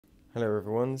Hello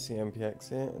everyone,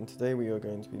 CMPX here, and today we are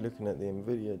going to be looking at the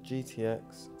Nvidia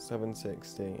GTX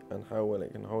 760 and how well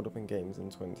it can hold up in games in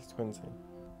 2020.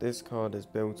 This card is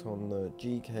built on the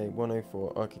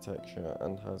GK104 architecture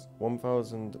and has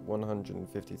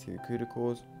 1152 CUDA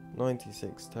cores,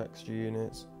 96 texture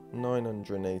units,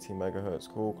 980 MHz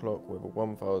core clock with a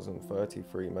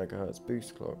 1033 MHz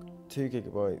boost clock,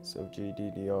 2GB of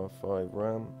GDDR5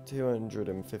 RAM,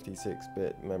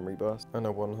 256-bit memory bus, and a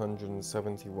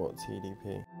 170W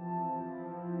TDP.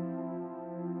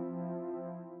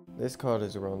 This card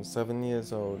is around 7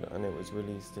 years old and it was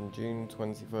released in June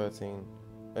 2013.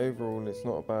 Overall, it's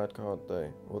not a bad card though,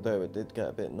 although it did get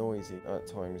a bit noisy at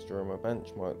times during my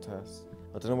benchmark tests.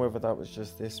 I don't know whether that was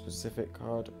just this specific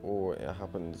card or it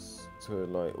happens to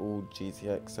like all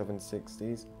GTX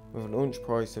 760s. With a launch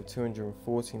price of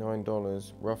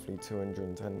 $249, roughly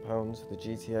 £210, the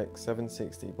GTX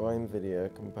 760 by Nvidia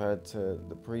compared to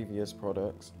the previous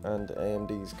products and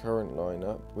AMD's current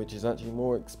lineup, which is actually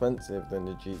more expensive than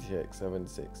the GTX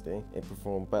 760, it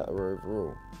performed better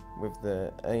overall. With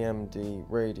the AMD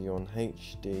Radeon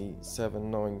HD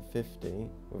 7950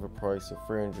 with a price of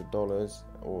 $300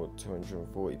 or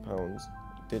 £240,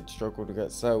 did struggle to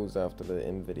get sales after the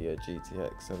Nvidia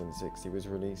GTX 760 was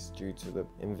released due to the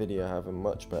Nvidia having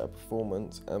much better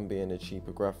performance and being a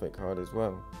cheaper graphic card as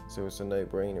well. So it's a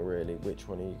no-brainer really, which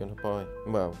one are you going to buy?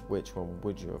 Well, which one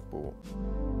would you have bought?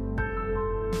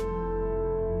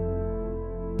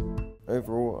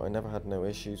 Overall, I never had no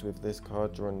issues with this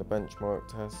card during the benchmark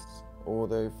tests,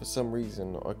 although for some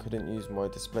reason I couldn't use my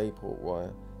DisplayPort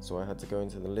wire, so I had to go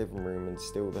into the living room and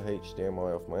steal the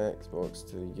HDMI off my Xbox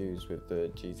to use with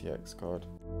the GTX card.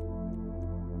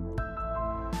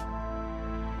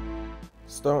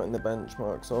 Starting the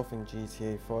benchmarks off in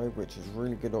GTA 5, which is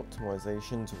really good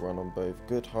optimization to run on both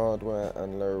good hardware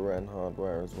and lower end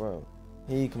hardware as well.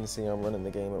 Here you can see I'm running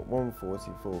the game at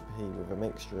 144p with a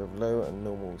mixture of low and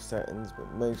normal settings,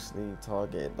 but mostly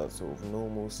targeted that sort of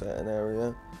normal setting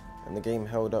area, and the game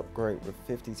held up great with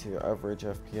 52 average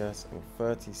FPS and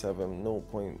 37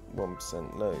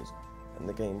 0.1% lows, and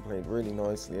the game played really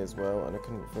nicely as well and I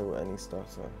couldn't feel any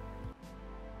stutter.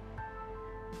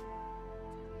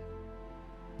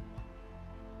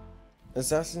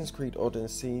 Assassin's Creed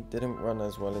Odyssey didn't run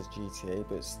as well as GTA,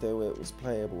 but still it was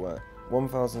playable at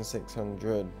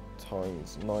 1600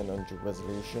 x 900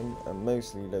 resolution and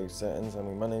mostly low settings, and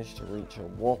we managed to reach a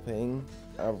whopping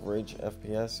average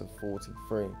FPS of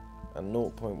 43 and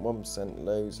 0.1%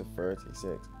 lows of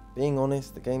 36. Being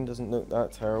honest, the game doesn't look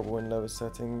that terrible in lower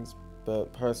settings,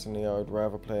 but personally I would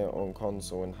rather play it on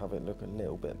console and have it look a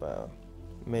little bit better.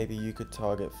 Maybe you could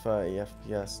target 30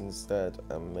 FPS instead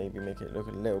and maybe make it look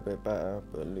a little bit better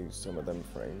but lose some of them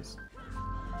frames.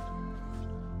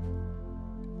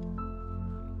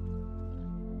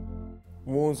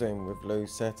 Warzone with low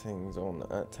settings on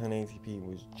at 1080p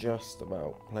was just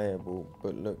about playable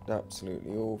but looked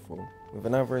absolutely awful. With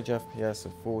an average FPS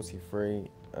of 43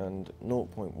 and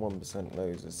 0.1%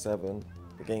 lows of 7,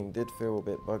 the game did feel a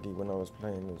bit buggy when I was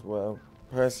playing as well.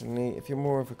 Personally, if you're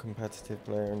more of a competitive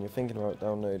player and you're thinking about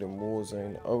downloading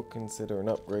Warzone, I would consider an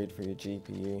upgrade for your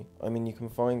GPU. I mean, you can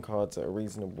find cards at a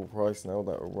reasonable price now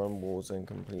that will run Warzone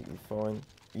completely fine.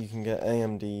 You can get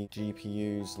AMD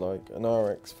GPUs like an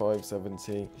RX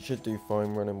 570, should do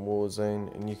fine running Warzone,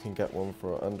 and you can get one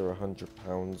for under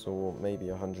 £100 or maybe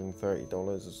 $130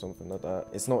 or something like that.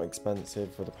 It's not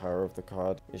expensive for the power of the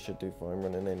card, it should do fine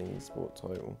running any esport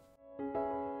title.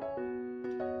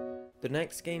 The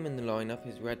next game in the lineup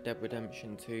is Red Dead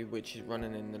Redemption 2, which is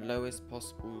running in the lowest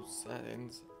possible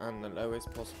settings and the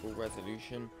lowest possible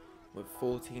resolution with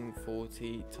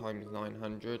 1440 x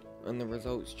 900, and the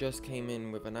results just came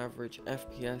in with an average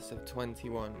FPS of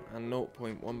 21 and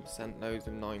 0.1% lows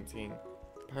of 19.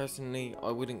 Personally,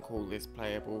 I wouldn't call this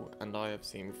playable, and I have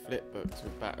seen flipbooks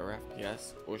with better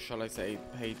FPS, or shall I say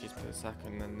pages per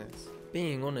second, than this.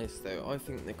 Being honest though, I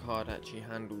think the card actually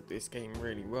handled this game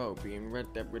really well, being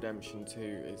Red Dead Redemption 2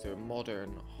 is a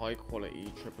modern, high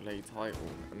quality AAA title,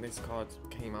 and this card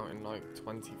came out in like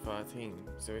 2013,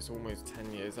 so it's almost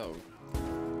 10 years old.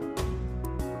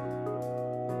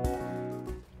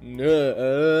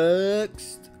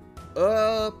 Next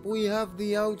up we have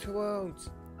the Outer Worlds.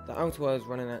 The Outer Worlds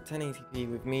running at 1080p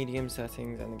with medium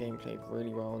settings, and the game played really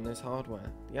well on this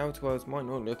hardware. The Outer Worlds might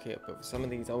not look it, but for some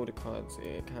of these older cards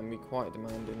it can be quite a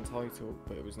demanding title,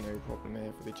 but it was no problem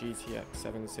here for the GTX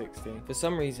 760. For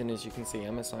some reason, as you can see,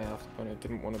 MSI Afterburner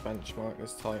didn't want to benchmark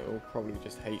this title, probably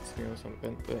just hates me or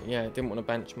something, but yeah, it didn't want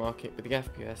to benchmark it, but the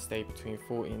FPS stayed between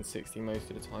 40 and 60 most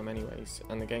of the time anyways,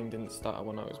 and the game didn't stutter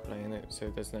when I was playing it,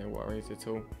 so there's no worries at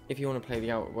all. If you want to play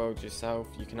the Outer Worlds yourself,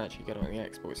 you can actually get it on the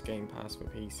Xbox Game Pass for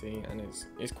PC. PC, and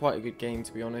it's quite a good game,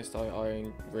 to be honest. I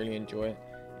really enjoy it.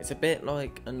 It's a bit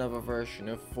like another version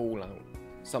of Fallout,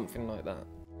 something like that.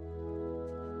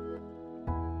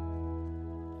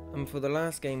 And for the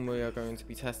last game we are going to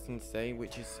be testing today,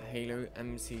 which is Halo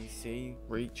MCC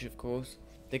Reach, of course,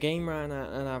 the game ran at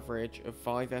an average of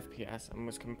 5 FPS and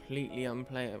was completely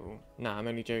unplayable. Nah, I'm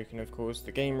only joking, of course.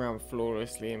 The game ran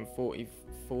flawlessly in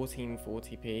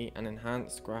 1440p and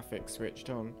enhanced graphics switched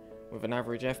on, with an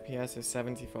average FPS of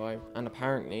 75 and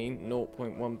apparently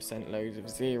 0.1% loads of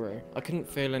 0. I couldn't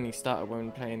feel any stutter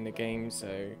when playing the game,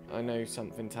 so I know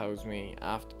something tells me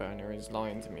Afterburner is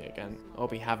lying to me again. I'll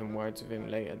be having words with him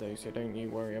later though, so don't you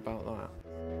worry about that.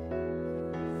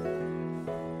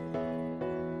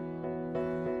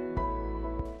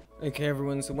 Okay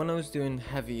everyone, so when I was doing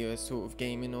heavier sort of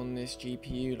gaming on this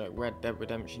GPU, like Red Dead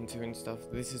Redemption 2 and stuff,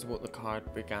 this is what the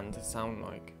card began to sound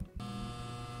like.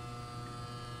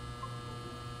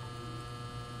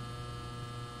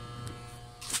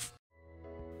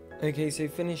 Okay, so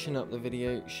finishing up the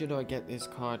video, should I get this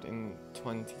card in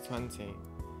 2020?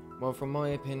 Well, from my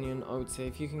opinion, I would say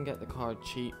if you can get the card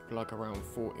cheap, like around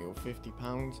 £40 or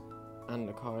 £50, and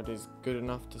the card is good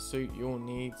enough to suit your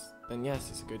needs, then yes,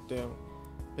 it's a good deal.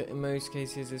 But in most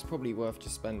cases, it's probably worth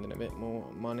just spending a bit more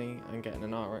money and getting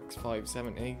an RX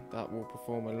 570 that will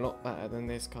perform a lot better than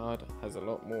this card, has a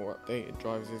lot more updated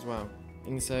drives as well.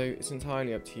 And so it's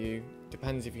entirely up to you,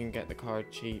 depends if you can get the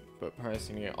card cheap, but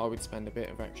personally I would spend a bit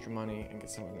of extra money and get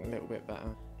something a little bit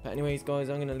better. But anyways guys,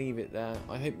 I'm going to leave it there.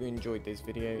 I hope you enjoyed this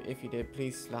video. If you did,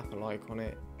 please slap a like on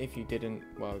it. If you didn't,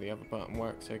 well, the other button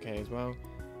works okay as well.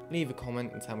 Leave a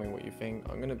comment and tell me what you think.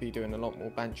 I'm going to be doing a lot more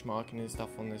benchmarking and stuff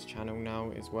on this channel now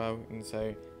as well, and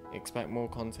so expect more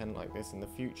content like this in the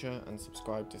future and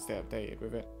subscribe to stay updated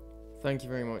with it. Thank you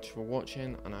very much for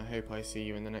watching, and I hope I see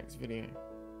you in the next video.